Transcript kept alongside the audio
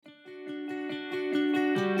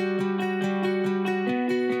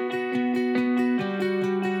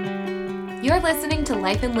You're listening to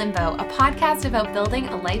Life in Limbo, a podcast about building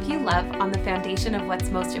a life you love on the foundation of what's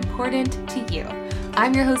most important to you.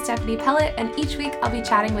 I'm your host, Stephanie Pellet, and each week I'll be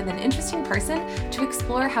chatting with an interesting person to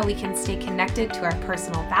explore how we can stay connected to our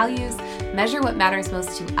personal values, measure what matters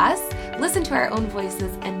most to us, listen to our own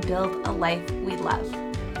voices, and build a life we love.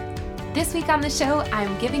 This week on the show,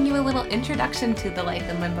 I'm giving you a little introduction to the Life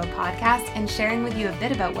in Limbo podcast and sharing with you a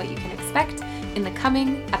bit about what you can expect in the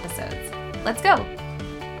coming episodes. Let's go!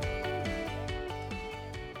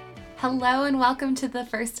 Hello and welcome to the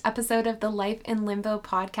first episode of the Life in Limbo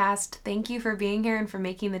podcast. Thank you for being here and for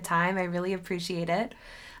making the time. I really appreciate it.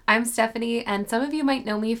 I'm Stephanie, and some of you might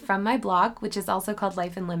know me from my blog, which is also called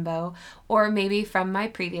Life in Limbo, or maybe from my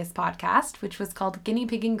previous podcast, which was called Guinea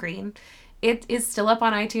Pig and Green. It is still up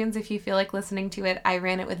on iTunes if you feel like listening to it. I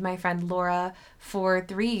ran it with my friend Laura for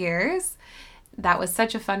 3 years. That was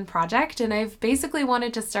such a fun project, and I've basically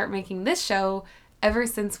wanted to start making this show ever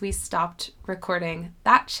since we stopped recording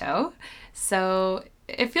that show. So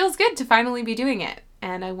it feels good to finally be doing it.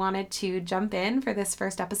 And I wanted to jump in for this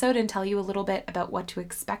first episode and tell you a little bit about what to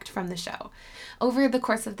expect from the show. Over the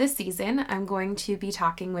course of this season, I'm going to be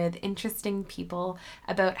talking with interesting people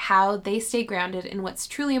about how they stay grounded in what's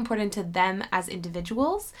truly important to them as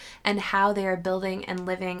individuals and how they are building and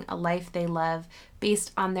living a life they love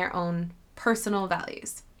based on their own personal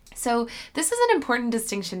values. So this is an important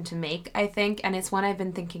distinction to make, I think, and it's one I've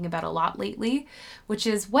been thinking about a lot lately, which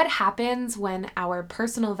is what happens when our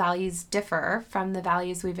personal values differ from the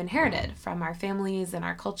values we've inherited from our families and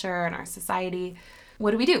our culture and our society.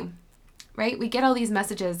 What do? Right? We get all these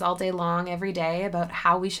messages all day long, every day about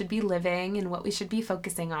how we should be living and what we should be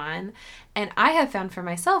focusing on. And I have found for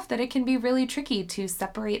myself that it can be really tricky to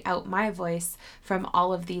separate out my voice from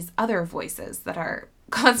all of these other voices that are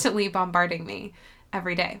constantly bombarding me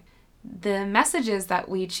every day. The messages that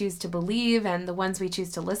we choose to believe and the ones we choose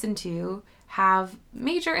to listen to have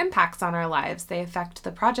major impacts on our lives. They affect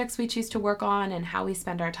the projects we choose to work on and how we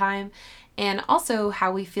spend our time, and also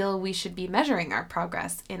how we feel we should be measuring our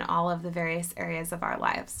progress in all of the various areas of our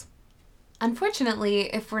lives.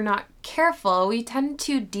 Unfortunately, if we're not careful, we tend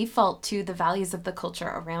to default to the values of the culture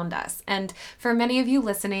around us. And for many of you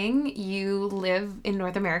listening, you live in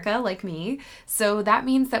North America like me, so that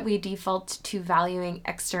means that we default to valuing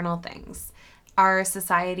external things. Our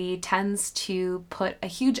society tends to put a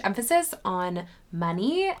huge emphasis on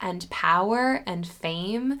money and power and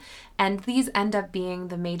fame, and these end up being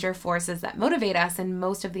the major forces that motivate us in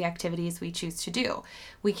most of the activities we choose to do.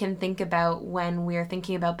 We can think about when we're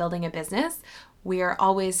thinking about building a business, we are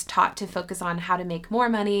always taught to focus on how to make more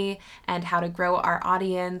money and how to grow our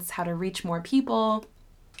audience, how to reach more people.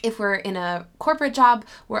 If we're in a corporate job,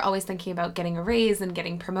 we're always thinking about getting a raise and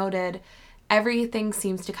getting promoted. Everything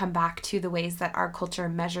seems to come back to the ways that our culture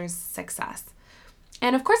measures success.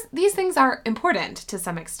 And of course, these things are important to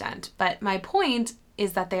some extent, but my point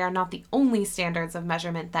is that they are not the only standards of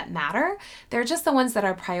measurement that matter. They're just the ones that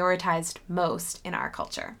are prioritized most in our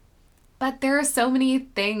culture. But there are so many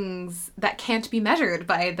things that can't be measured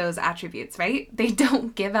by those attributes, right? They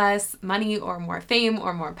don't give us money or more fame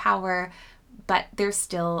or more power, but they're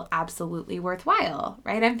still absolutely worthwhile,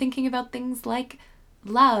 right? I'm thinking about things like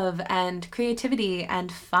love and creativity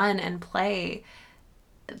and fun and play.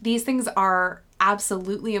 These things are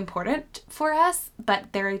absolutely important for us,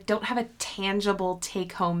 but they don't have a tangible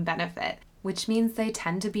take-home benefit, which means they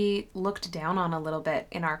tend to be looked down on a little bit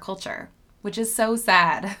in our culture, which is so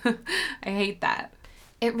sad. I hate that.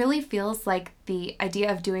 It really feels like the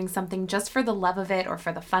idea of doing something just for the love of it or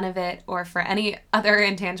for the fun of it or for any other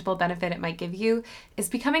intangible benefit it might give you is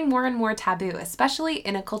becoming more and more taboo, especially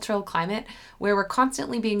in a cultural climate where we're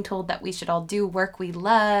constantly being told that we should all do work we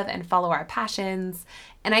love and follow our passions.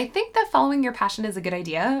 And I think that following your passion is a good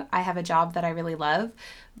idea. I have a job that I really love,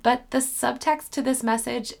 but the subtext to this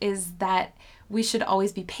message is that we should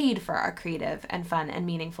always be paid for our creative and fun and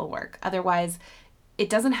meaningful work. Otherwise, it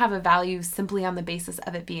doesn't have a value simply on the basis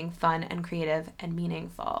of it being fun and creative and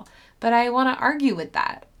meaningful. But I want to argue with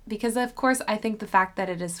that because, of course, I think the fact that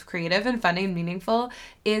it is creative and fun and meaningful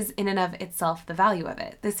is in and of itself the value of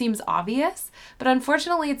it. This seems obvious, but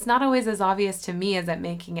unfortunately, it's not always as obvious to me as I'm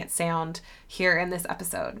making it sound here in this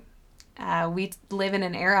episode. We live in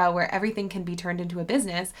an era where everything can be turned into a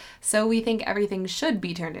business, so we think everything should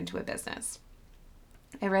be turned into a business.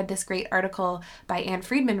 I read this great article by Anne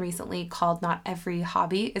Friedman recently called Not Every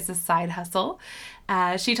Hobby is a Side Hustle.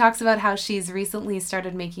 She talks about how she's recently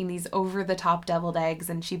started making these over-the-top deviled eggs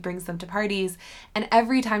and she brings them to parties. And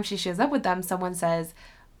every time she shows up with them, someone says,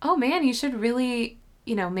 oh man, you should really,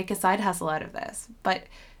 make a side hustle out of this. But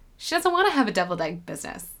she doesn't want to have a deviled egg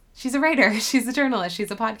business. She's a writer, she's a journalist,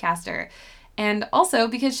 she's a podcaster. And also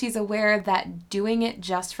because she's aware that doing it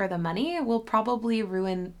just for the money will probably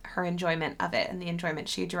ruin her enjoyment of it and the enjoyment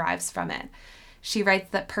she derives from it. She writes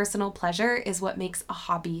that personal pleasure is what makes a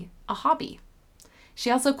hobby a hobby. She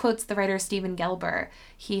also quotes the writer Steven Gelber.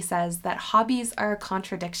 He says that hobbies are a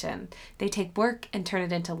contradiction. They take work and turn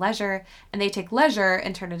it into leisure, and they take leisure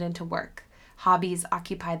and turn it into work. Hobbies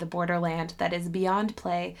occupy the borderland that is beyond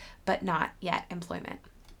play, but not yet employment.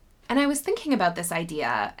 And I was thinking about this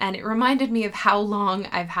idea, and it reminded me of how long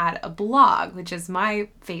I've had a blog, which is my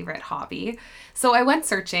favorite hobby. So I went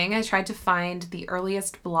searching. I tried to find the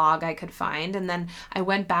earliest blog I could find, and then I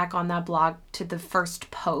went back on that blog to the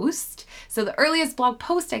first post. So the earliest blog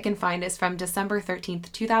post I can find is from December 13th,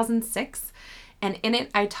 2006, and in it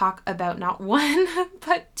I talk about not one,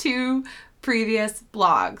 but two previous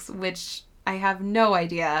blogs, which I have no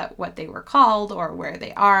idea what they were called or where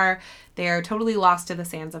they are. They are totally lost to the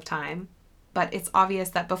sands of time. But it's obvious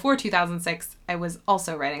that before 2006, I was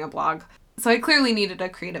also writing a blog. So I clearly needed a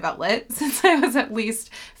creative outlet since I was at least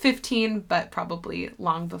 15, but probably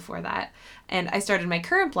long before that. And I started my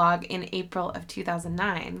current blog in April of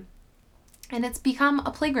 2009. And it's become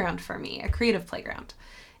a playground for me, a creative playground.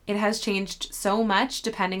 It has changed so much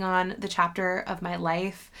depending on the chapter of my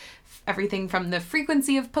life. Everything from the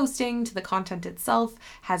frequency of posting to the content itself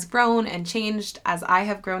has grown and changed as I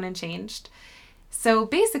have grown and changed. So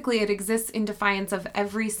basically, it exists in defiance of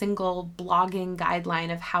every single blogging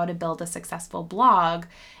guideline of how to build a successful blog.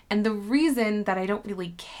 And the reason that I don't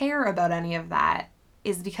really care about any of that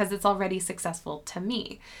is because it's already successful to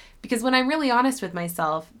me. Because when I'm really honest with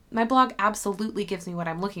myself, my blog absolutely gives me what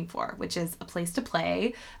I'm looking for, which is a place to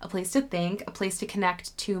play, a place to think, a place to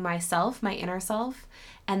connect to myself, my inner self,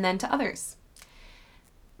 and then to others.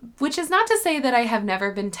 Which is not to say that I have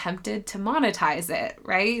never been tempted to monetize it,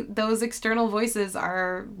 right? Those external voices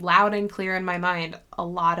are loud and clear in my mind a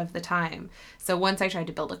lot of the time. So once I tried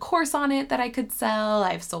to build a course on it that I could sell,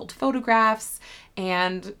 I've sold photographs,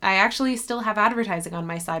 and I actually still have advertising on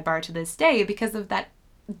my sidebar to this day because of that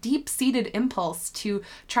deep-seated impulse to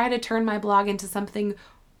try to turn my blog into something,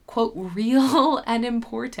 quote, real and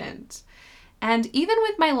important. And even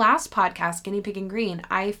with my last podcast, Guinea Pig and Green,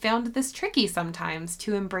 I found this tricky sometimes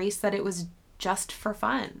to embrace that it was just for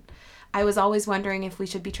fun. I was always wondering if we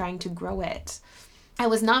should be trying to grow it. I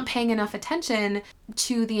was not paying enough attention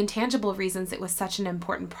to the intangible reasons it was such an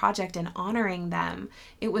important project and honoring them.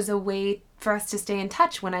 It was a way for us to stay in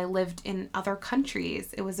touch when I lived in other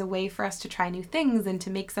countries. It was a way for us to try new things and to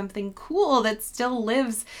make something cool that still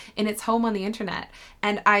lives in its home on the internet.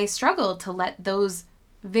 And I struggled to let those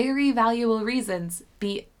very valuable reasons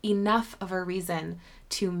be enough of a reason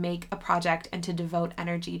to make a project and to devote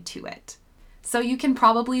energy to it. So you can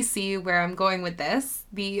probably see where I'm going with this.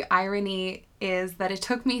 The irony is that it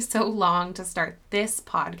took me so long to start this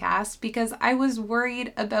podcast because I was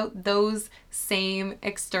worried about those same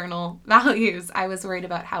external values. I was worried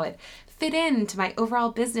about how it fit into my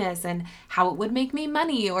overall business and how it would make me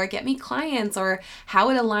money or get me clients or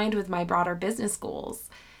how it aligned with my broader business goals.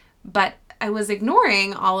 But I was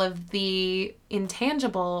ignoring all of the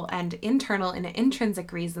intangible and internal and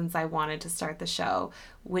intrinsic reasons I wanted to start the show,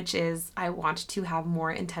 which is I want to have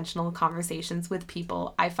more intentional conversations with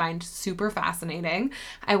people I find super fascinating.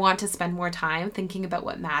 I want to spend more time thinking about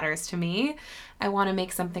what matters to me. I want to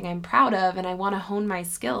make something I'm proud of, and I want to hone my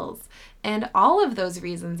skills. And all of those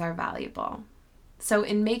reasons are valuable. So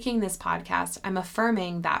in making this podcast, I'm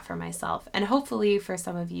affirming that for myself and hopefully for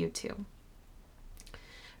some of you too.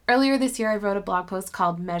 Earlier this year, I wrote a blog post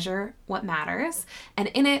called Measure What Matters, and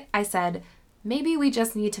in it, I said, maybe we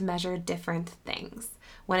just need to measure different things.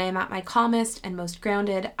 When I'm at my calmest and most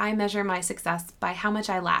grounded, I measure my success by how much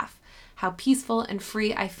I laugh, how peaceful and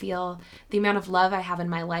free I feel, the amount of love I have in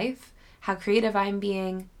my life, how creative I'm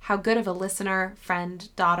being, how good of a listener, friend,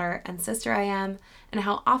 daughter, and sister I am, and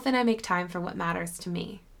how often I make time for what matters to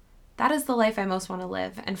me. That is the life I most want to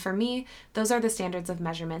live, and for me, those are the standards of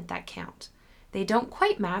measurement that count. They don't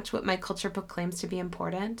quite match what my culture proclaims to be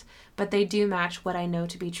important, but they do match what I know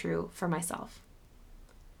to be true for myself.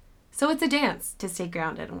 So it's a dance to stay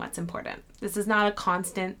grounded in what's important. This is not a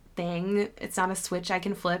constant thing. It's not a switch I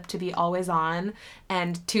can flip to be always on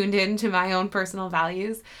and tuned in to my own personal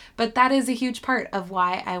values. But that is a huge part of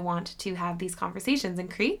why I want to have these conversations and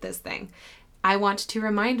create this thing. I want to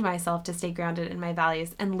remind myself to stay grounded in my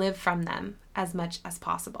values and live from them as much as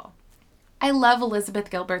possible. I love Elizabeth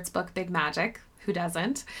Gilbert's book, Big Magic. Who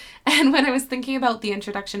doesn't? And when I was thinking about the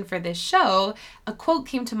introduction for this show, a quote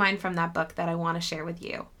came to mind from that book that I want to share with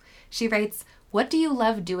you. She writes, "What do you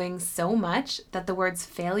love doing so much that the words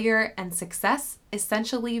failure and success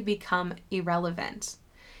essentially become irrelevant?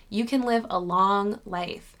 You can live a long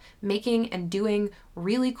life, making and doing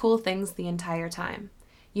really cool things the entire time.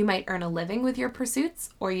 You might earn a living with your pursuits,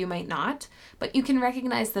 or you might not, but you can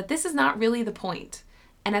recognize that this is not really the point.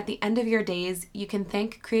 And at the end of your days, you can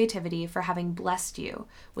thank creativity for having blessed you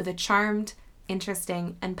with a charmed,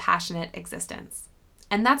 interesting, and passionate existence.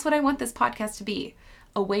 And that's what I want this podcast to be,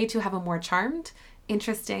 a way to have a more charmed,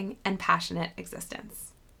 interesting, and passionate existence.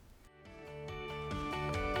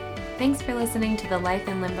 Thanks for listening to the Life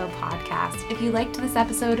in Limbo podcast. If you liked this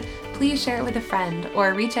episode, please share it with a friend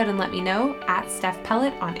or reach out and let me know at Steph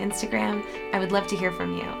Pellet on Instagram. I would love to hear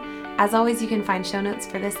from you. As always, you can find show notes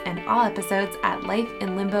for this and all episodes at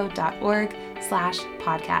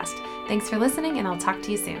lifeinlimbo.org/podcast. Thanks for listening, and I'll talk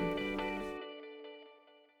to you soon.